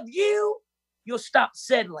you love you, you'll stop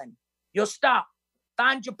settling. You'll stop.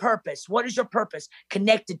 Find your purpose. What is your purpose?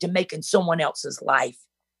 Connected to making someone else's life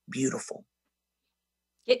beautiful.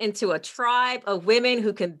 Get into a tribe of women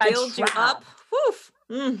who can build you up. Woof.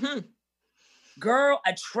 Mm-hmm. Girl,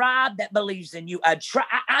 a tribe that believes in you.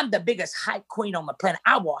 I'm the biggest hype queen on the planet.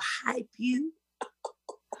 I will hype you.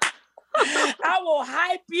 I will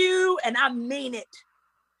hype you, and I mean it.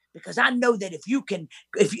 Because I know that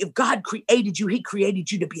if God created you, he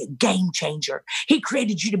created you to be a game changer. He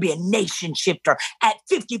created you to be a nation shifter at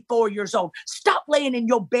 54 years old. Stop laying in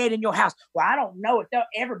your bed in your house. Well, I don't know if there'll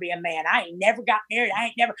ever be a man. I ain't never got married.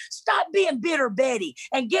 Stop being bitter Betty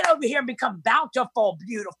and get over here and become bountiful,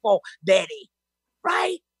 beautiful Betty,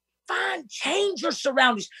 right? Change your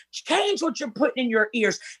surroundings. Change what you're putting in your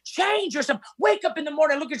ears. Change yourself. Wake up in the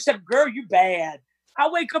morning, look at yourself, girl, you bad. I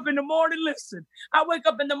wake up in the morning, listen. I wake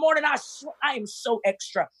up in the morning, I am so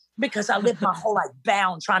extra because I live my whole life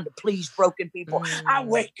bound trying to please broken people. I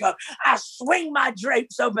wake up, I swing my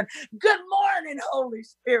drapes open. Good morning, Holy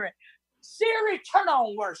Spirit. Siri, turn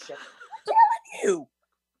on worship. I'm telling you.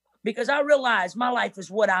 Because I realize my life is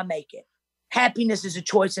what I make it. Happiness is a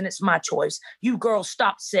choice, and it's my choice. You girls,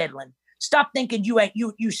 stop settling. Stop thinking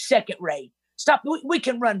you second rate. Stop. We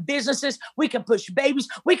can run businesses. We can push babies.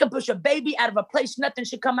 We can push a baby out of a place nothing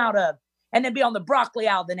should come out of. and then be on the broccoli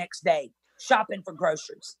aisle the next day shopping for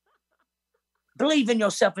groceries. Believe in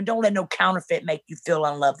yourself and don't let no counterfeit make you feel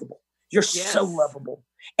unlovable. You're so lovable.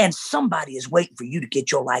 And somebody is waiting for you to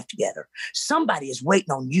get your life together. Somebody is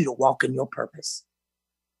waiting on you to walk in your purpose.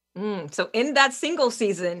 So in that single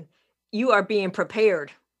season, you are being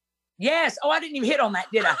prepared. Yes. Oh, I didn't even hit on that,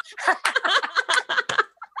 did I?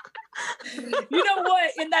 You know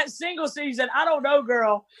what? In that single season, I don't know,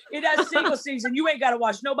 girl. In that single season, you ain't got to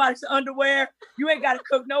wash nobody's underwear. You ain't got to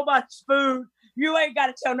cook nobody's food. You ain't got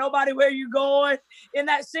to tell nobody where you're going. In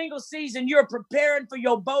that single season, you're preparing for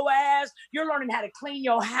your Boaz. You're learning how to clean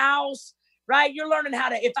your house, right? You're learning how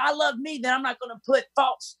to, if I love me, then I'm not going to put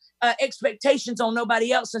false expectations on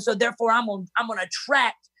nobody else. And so therefore, I'm going to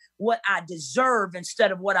attract what I deserve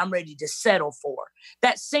instead of what I'm ready to settle for.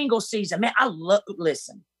 That single season, man,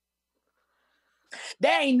 listen.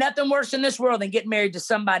 There ain't nothing worse in this world than getting married to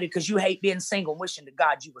somebody because you hate being single, wishing to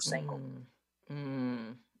God you were single.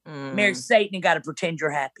 Marry Satan and got to pretend you're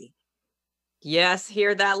happy. Yes,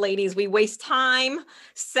 hear that, ladies. We waste time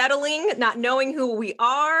settling, not knowing who we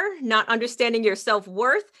are, not understanding your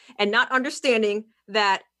self-worth, and not understanding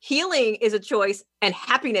that healing is a choice and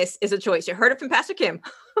happiness is a choice. You heard it from Pastor Kim.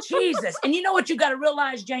 Jesus. And you know what you got to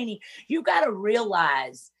realize, Janie? You got to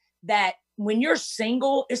realize that when you're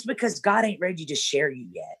single, it's because God ain't ready to share you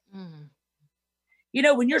yet. You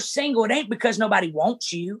know, when you're single, it ain't because nobody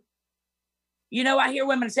wants you. You know, I hear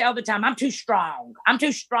women say all the time, I'm too strong. I'm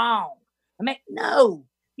too strong. I mean, no,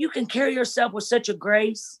 you can carry yourself with such a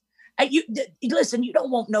grace. Listen, you don't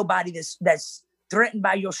want nobody that's threatened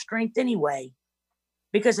by your strength anyway.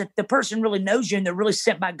 Because if the person really knows you and they're really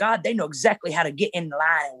sent by God, they know exactly how to get in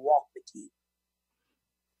line and walk with you.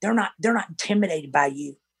 They're not intimidated by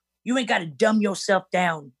you. You ain't got to dumb yourself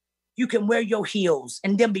down. You can wear your heels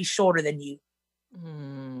and then be shorter than you.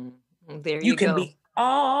 There you go. Can be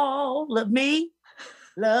all of me,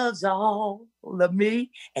 loves all of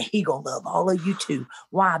me, and he gonna love all of you too.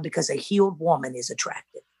 Why? Because a healed woman is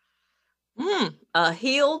attractive. A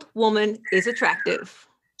healed woman is attractive.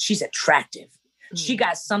 She's attractive. She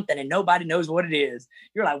got something and nobody knows what it is.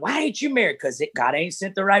 You're like, why ain't you married? Because God ain't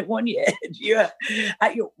sent the right one yet.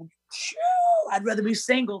 I'd rather be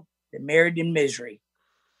single than married in misery.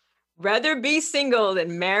 Rather be single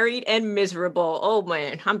than married and miserable. Oh,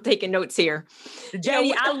 man, I'm taking notes here.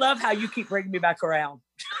 Janie, I love how you keep bringing me back around.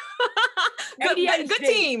 good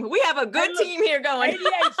team. We have a good team here going.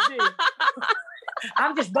 ADHD.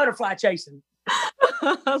 I'm just butterfly chasing.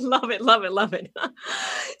 Love it, love it, love it.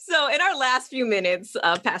 So in our last few minutes,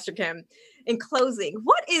 Pastor Kim, in closing,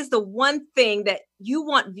 what is the one thing that you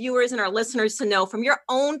want viewers and our listeners to know from your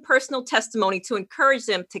own personal testimony to encourage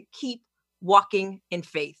them to keep walking in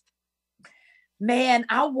faith? Man,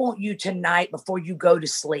 I want you tonight, before you go to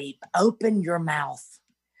sleep, open your mouth.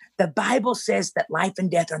 The Bible says that life and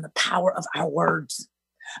death are in the power of our words.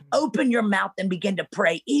 Open your mouth and begin to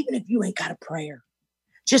pray, even if you ain't got a prayer.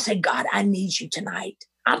 Just say, God, I need you tonight.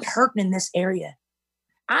 I'm hurting in this area.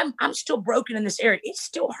 I'm still broken in this area. It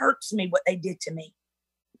still hurts me what they did to me.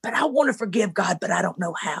 But I want to forgive God, but I don't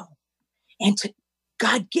know how. And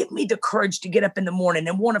God, give me the courage to get up in the morning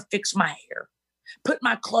and want to fix my hair, put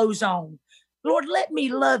my clothes on. Lord, let me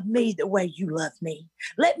love me the way you love me.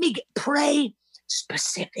 Let me pray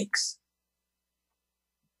specifics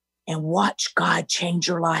and watch God change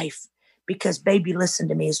your life. Because, baby, listen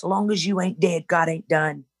to me. As long as you ain't dead, God ain't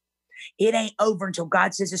done. It ain't over until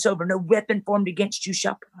God says it's over. No weapon formed against you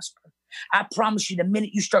shall prosper. I promise you, the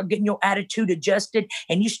minute you start getting your attitude adjusted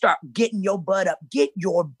and you start getting your butt up, get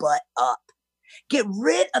your butt up. Get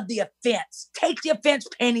rid of the offense. Take the offense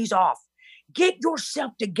panties off. Get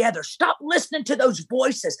yourself together. Stop listening to those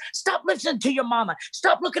voices. Stop listening to your mama.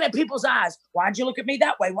 Stop looking at people's eyes. Why'd you look at me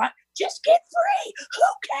that way? Why? Just get free. Who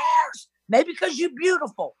cares? Maybe because you're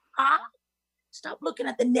beautiful. Huh? Stop looking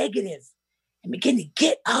at the negative and begin to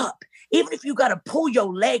get up. Even if you got to pull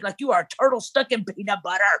your leg like you are a turtle stuck in peanut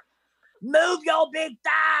butter. Move your big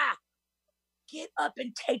thigh. Get up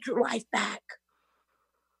and take your life back.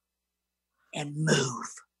 And move.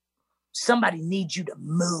 Somebody needs you to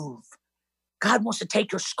move. God wants to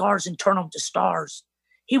take your scars and turn them to stars.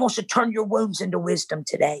 He wants to turn your wounds into wisdom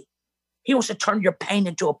today. He wants to turn your pain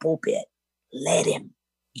into a pulpit. Let him.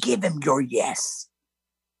 Give him your yes.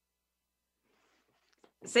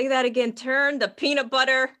 Say that again. Turn the peanut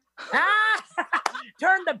butter.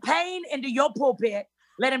 Turn the pain into your pulpit.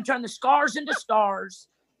 Let him turn the scars into stars,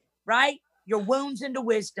 right? Your wounds into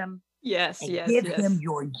wisdom. Yes, and yes, give yes. him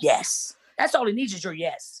your yes. That's all he needs is your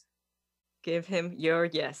yes. Give him your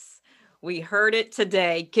yes. We heard it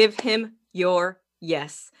today. Give him your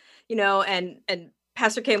yes. You know, and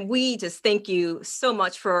Pastor Kim, we just thank you so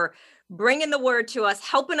much for bringing the word to us,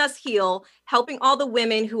 helping us heal, helping all the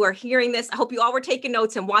women who are hearing this. I hope you all were taking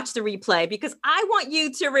notes and watch the replay, because I want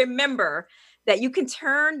you to remember that you can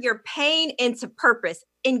turn your pain into purpose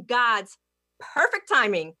in God's perfect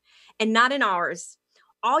timing and not in ours.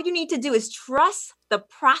 All you need to do is trust the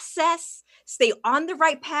process, stay on the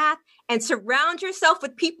right path, and surround yourself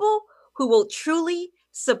with people who will truly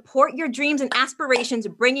support your dreams and aspirations,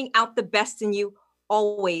 bringing out the best in you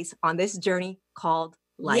always on this journey called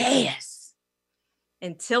life. Yes.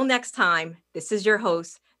 Until next time, this is your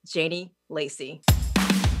host, Janie Lacey.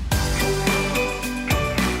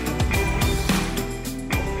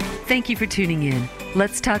 Thank you for tuning in.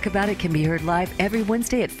 Let's Talk About It can be heard live every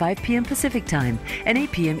Wednesday at 5 p.m. Pacific Time and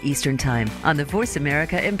 8 p.m. Eastern Time on the Voice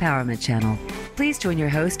America Empowerment Channel. Please join your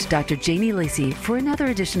host, Dr. Janie Lacey, for another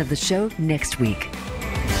edition of the show next week.